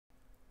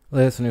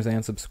Listeners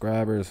and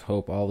subscribers,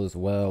 hope all is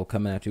well.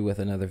 Coming at you with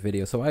another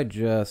video. So I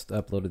just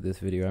uploaded this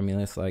video. I mean,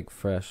 it's like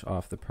fresh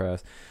off the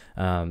press.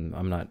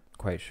 I'm not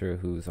quite sure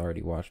who's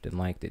already watched and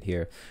liked it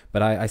here,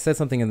 but I said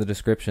something in the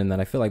description that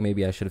I feel like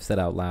maybe I should have said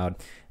out loud,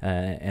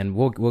 and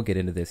we'll get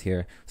into this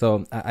here.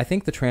 So I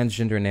think the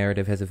transgender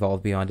narrative has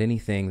evolved beyond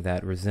anything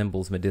that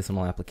resembles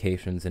medicinal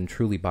applications and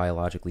truly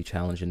biologically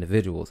challenged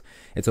individuals.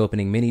 It's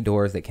opening many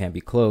doors that can't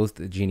be closed.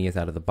 The genie is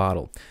out of the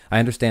bottle. I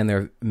understand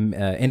there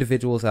are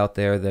individuals out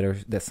there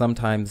that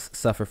sometimes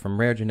suffer from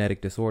rare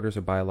genetic disorders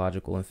or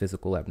biological and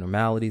physical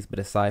abnormalities, but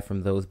aside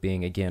from those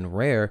being again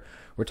rare,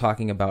 we're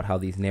talking about how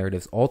these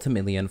narratives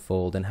ultimately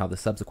unfold and how the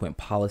subsequent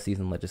policies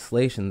and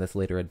legislation that's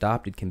later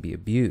adopted can be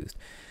abused.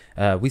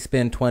 We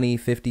spend 20,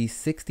 50,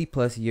 60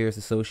 plus years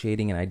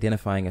associating and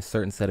identifying a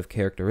certain set of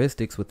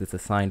characteristics with this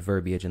assigned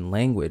verbiage and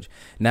language.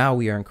 Now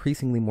we are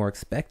increasingly more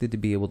expected to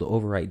be able to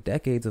overwrite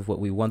decades of what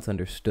we once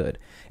understood.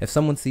 If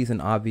someone sees an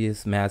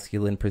obvious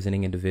masculine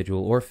presenting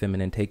individual or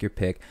feminine, take your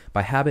pick,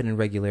 by habit and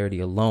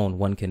regularity alone,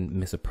 one can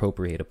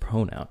misappropriate a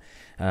pronoun.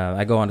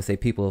 I go on to say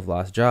people have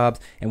lost jobs,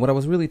 and what I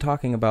was really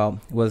talking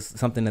about was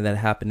something that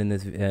happened in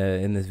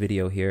this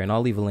video here, and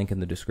I'll leave a link in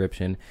the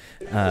description.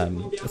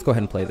 Let's go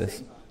ahead and play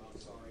this.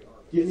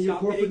 Give me your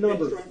corporate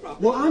number.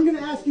 Well, I'm going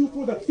to ask you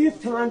for the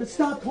 5th time to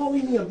stop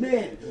calling me a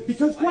man,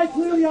 because quite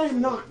clearly I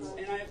am not.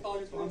 And I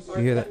apologize. I'm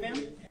sorry. You hear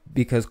that?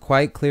 Because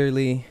quite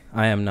clearly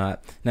I am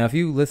not. Now, if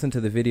you listen to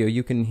the video,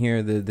 you can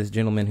hear this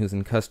gentleman who's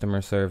in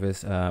customer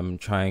service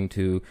trying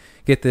to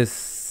get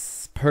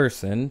this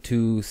person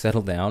to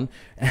settle down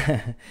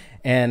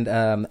and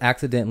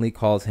accidentally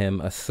calls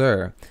him a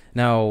sir.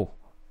 Now,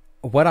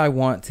 what I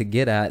want to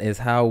get at is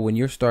how when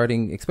you're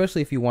starting,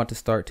 especially if you want to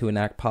start to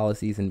enact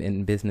policies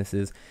in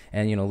businesses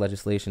and, you know,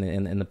 legislation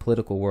in the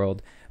political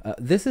world,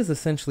 this is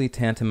essentially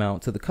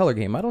tantamount to the color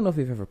game. I don't know if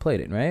you've ever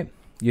played it, right?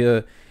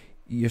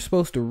 You're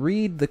supposed to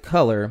read the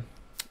color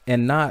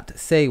and not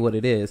say what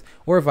it is,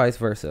 or vice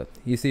versa.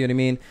 You see what I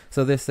mean?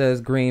 So this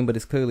says green, but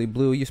it's clearly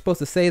blue. You're supposed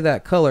to say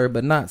that color,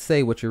 but not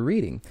say what you're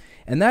reading.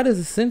 And that is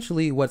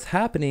essentially what's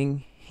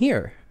happening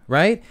here,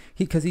 right?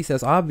 Because he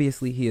says,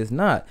 obviously he is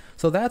not.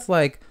 So that's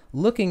like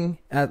looking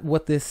at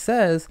what this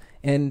says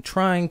and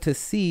trying to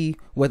see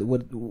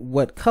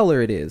what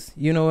color it is.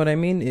 You know what I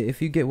mean?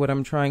 If you get what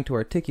I'm trying to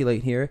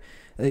articulate here,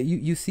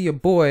 you see a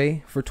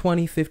boy for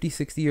 20, 50,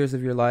 60 years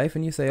of your life,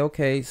 and you say,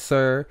 okay,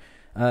 sir,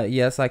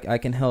 yes, I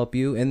can help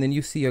you. And then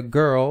you see a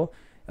girl.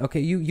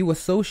 Okay, you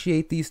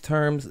associate these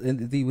terms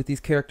with these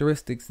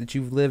characteristics that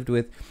you've lived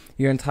with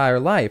your entire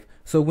life.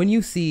 So when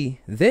you see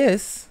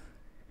this,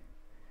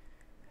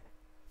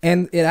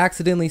 and it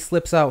accidentally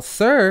slips out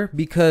sir,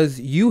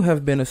 because you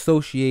have been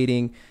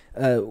associating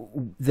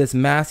this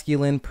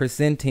masculine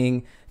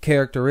presenting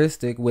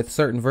characteristic with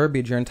certain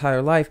verbiage your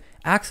entire life,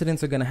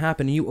 accidents are going to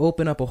happen. You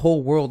open up a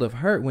whole world of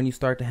hurt when you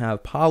start to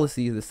have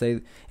policies that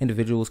say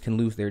individuals can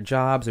lose their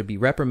jobs or be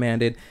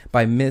reprimanded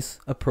by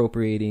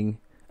misappropriating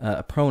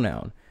a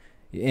pronoun.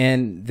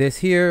 And this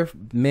here,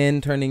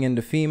 men turning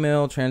into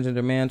female,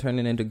 transgender man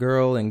turning into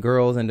girl, and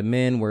girls into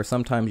men, where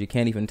sometimes you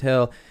can't even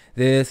tell,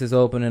 this is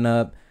opening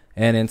up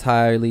an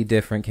entirely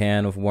different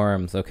can of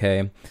worms.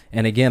 Okay,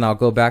 and again, I'll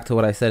go back to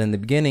what I said in the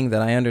beginning,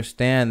 that I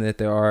understand that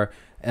there are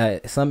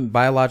some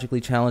biologically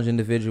challenged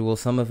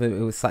individuals, some of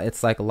it's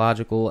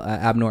psychological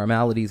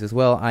abnormalities as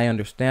well. I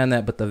understand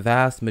that, but the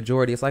vast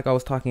majority, it's like I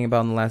was talking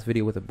about in the last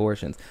video with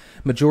abortions.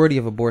 Majority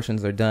of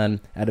abortions are done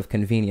out of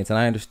convenience, and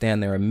I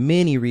understand there are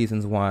many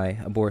reasons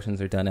why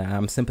abortions are done.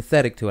 I'm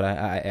sympathetic to it.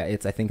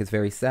 I think it's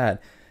very sad,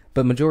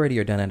 but majority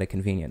are done out of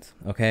convenience.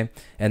 Okay,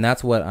 and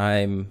that's what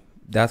I'm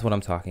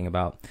talking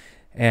about.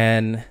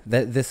 And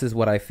this is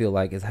what I feel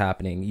like is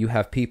happening. You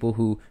have people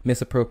who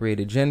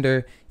misappropriated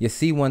gender. You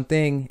see one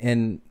thing,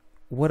 and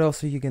what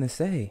else are you going to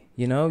say?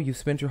 You know, you've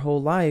spent your whole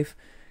life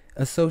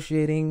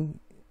associating.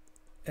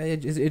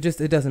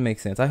 It doesn't make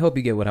sense. I hope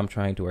you get what I'm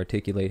trying to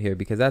articulate here,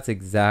 because that's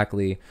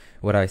exactly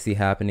what I see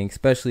happening,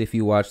 especially if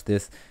you watch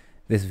this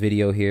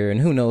video here.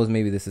 And who knows,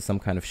 maybe this is some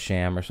kind of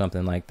sham or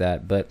something like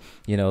that. But,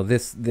 you know,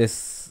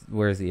 this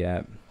where is he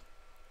at?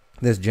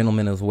 This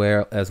gentleman as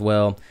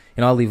well,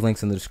 and I'll leave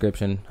links in the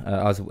description,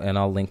 and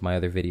I'll link my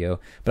other video.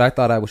 But I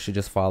thought I should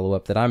just follow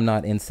up that I'm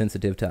not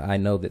insensitive to. I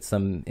know that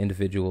some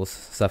individuals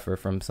suffer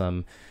from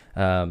some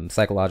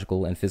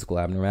psychological and physical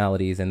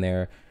abnormalities, and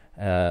there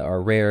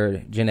are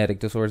rare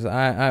genetic disorders.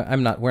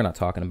 I'm not. We're not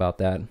talking about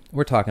that.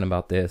 We're talking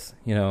about this.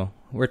 You know,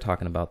 we're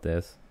talking about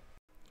this.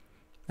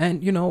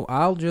 And you know,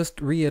 I'll just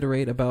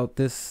reiterate about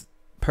this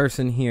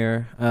person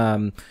here.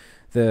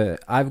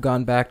 I've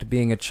gone back to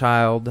being a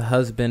child,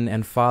 husband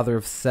and father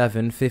of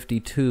 7,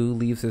 52,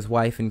 leaves his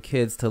wife and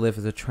kids to live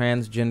as a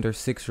transgender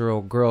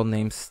 6-year-old girl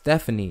named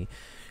Stephanie.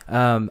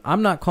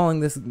 I'm not calling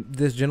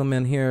this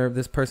gentleman here,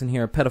 this person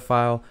here, a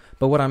pedophile,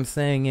 but what I'm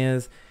saying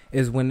is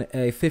when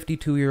a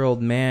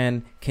 52-year-old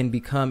man can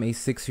become a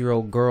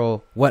 6-year-old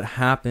girl, what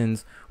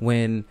happens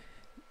when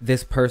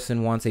this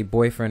person wants a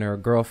boyfriend or a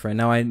girlfriend?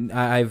 Now,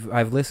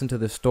 I've listened to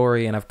the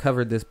story, and I've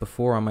covered this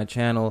before on my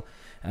channel.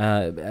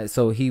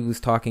 So he was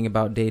talking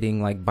about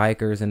dating like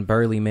bikers and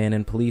burly men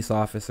and police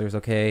officers,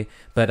 okay?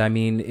 But I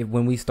mean, if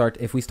we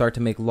start to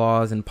make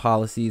laws and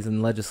policies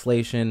and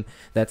legislation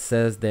that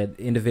says that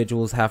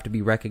individuals have to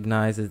be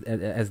recognized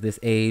as this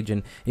age,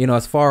 and you know,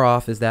 as far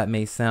off as that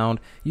may sound,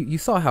 you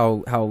saw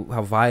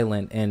how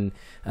violent and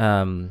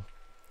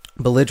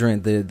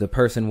belligerent the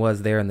person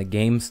was there in the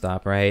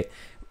GameStop, right?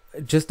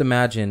 Just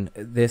imagine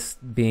this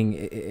being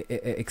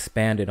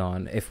expanded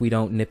on if we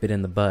don't nip it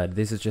in the bud.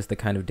 This is just the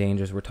kind of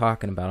dangers we're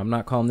talking about. I'm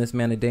not calling this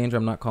man a danger.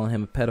 I'm not calling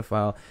him a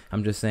pedophile.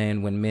 I'm just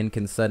saying when men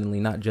can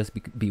suddenly not just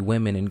be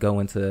women and go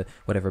into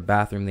whatever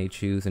bathroom they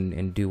choose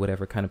and do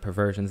whatever kind of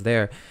perversions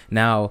there,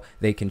 now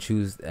they can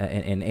choose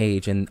an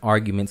age, and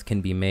arguments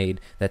can be made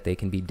that they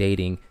can be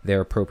dating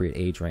their appropriate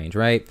age range,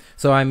 right?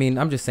 So, I mean,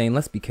 I'm just saying,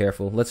 let's be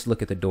careful. Let's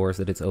look at the doors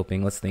that it's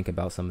opening. Let's think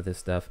about some of this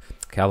stuff.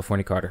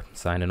 California Carter,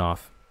 signing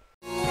off.